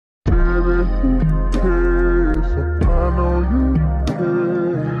baby, who cares? I know you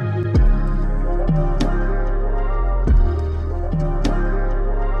care.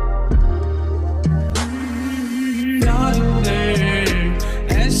 जादू दे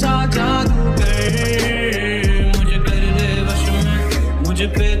ऐसा जादू दे मुझे कर दे वश में मुझ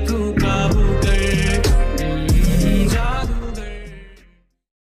पे तू काबू कर जादू दे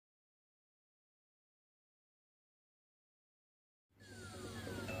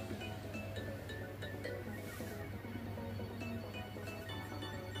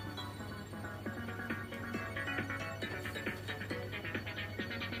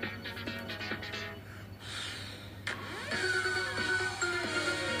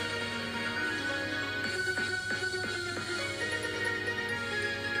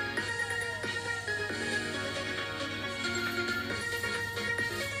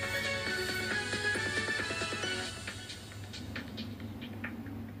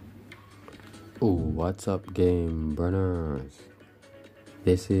Oh, what's up, game runners?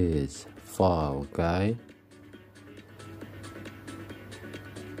 This is Fall Guy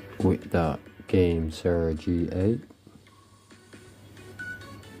with the game Sir G8.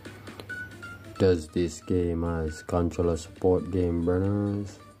 Does this game has controller support, game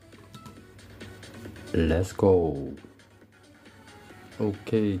runners? Let's go.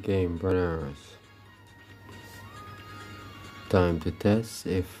 Okay, game runners. Time to test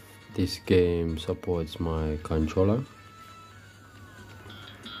if this game supports my controller.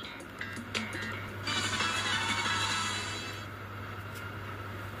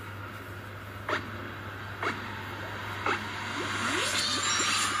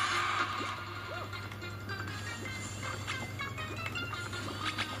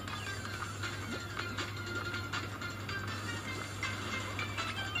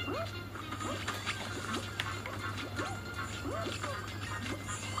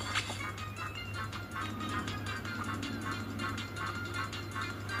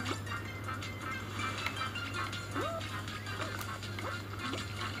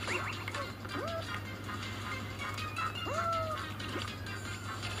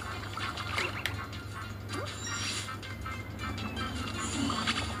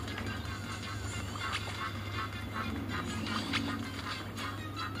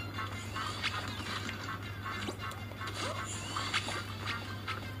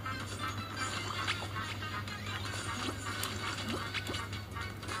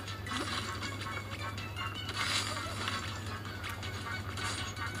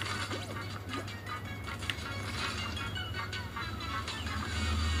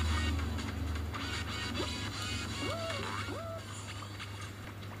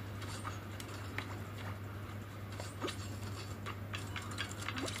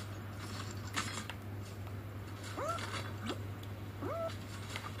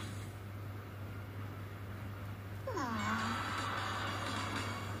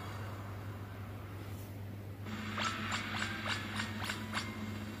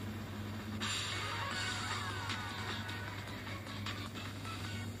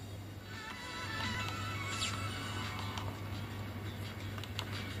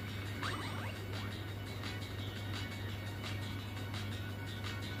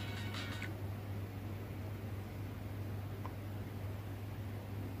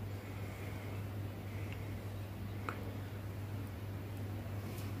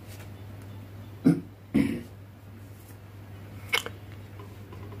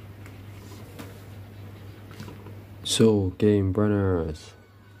 So, game runners,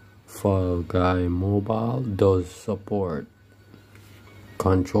 Fall Guy Mobile does support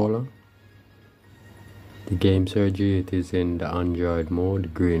controller. The game surgery, it is in the Android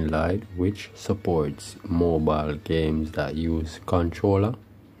mode, green light, which supports mobile games that use controller.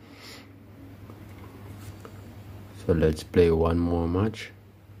 So let's play one more match.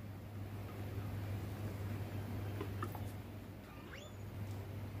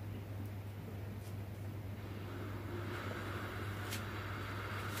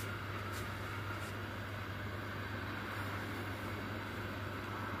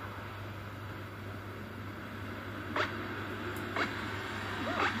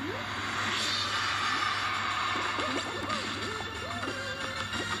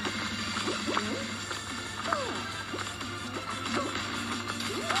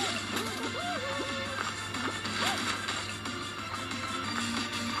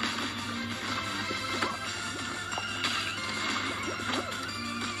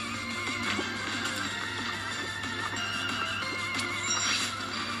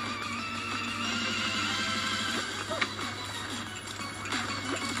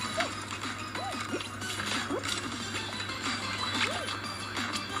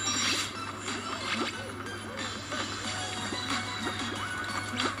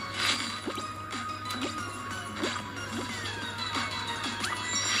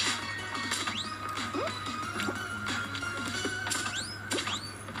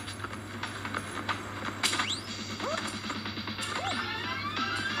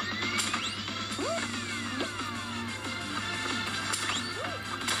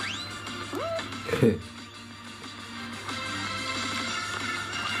 No.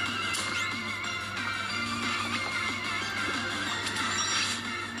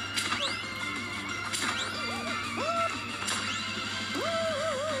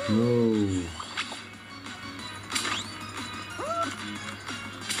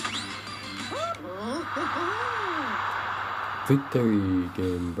 Victory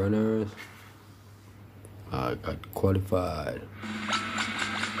game, runners. I got qualified.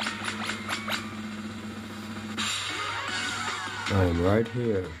 I'm right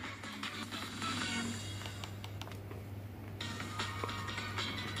here.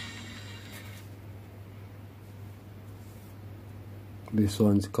 This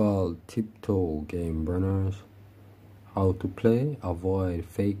one's called Tiptoe Game, runners. How to play, avoid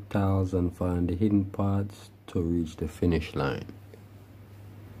fake tiles and find the hidden parts to reach the finish line.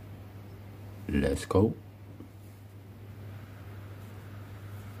 Let's go.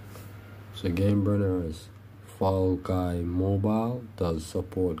 So game, runners, Fall Guy Mobile does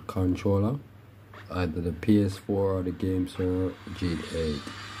support controller, either the PS4 or the Game Server G8.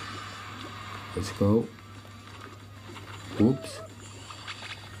 Let's go. Oops.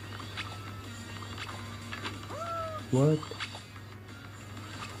 What?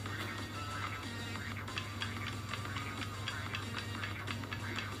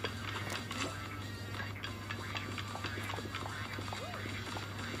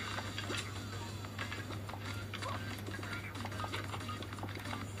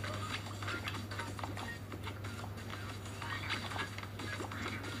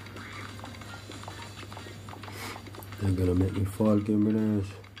 They're gonna make me fall, game, runners.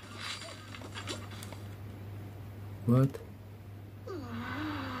 What?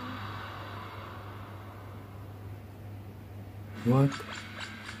 What?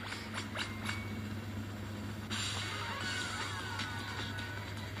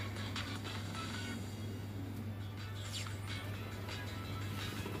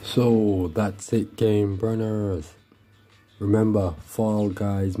 So that's it, game, runners. Remember, Fall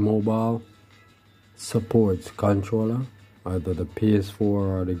Guys Mobile supports controller, either the PS4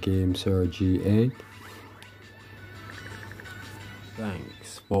 or the Game Server G8.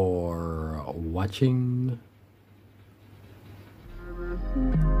 Thanks for watching.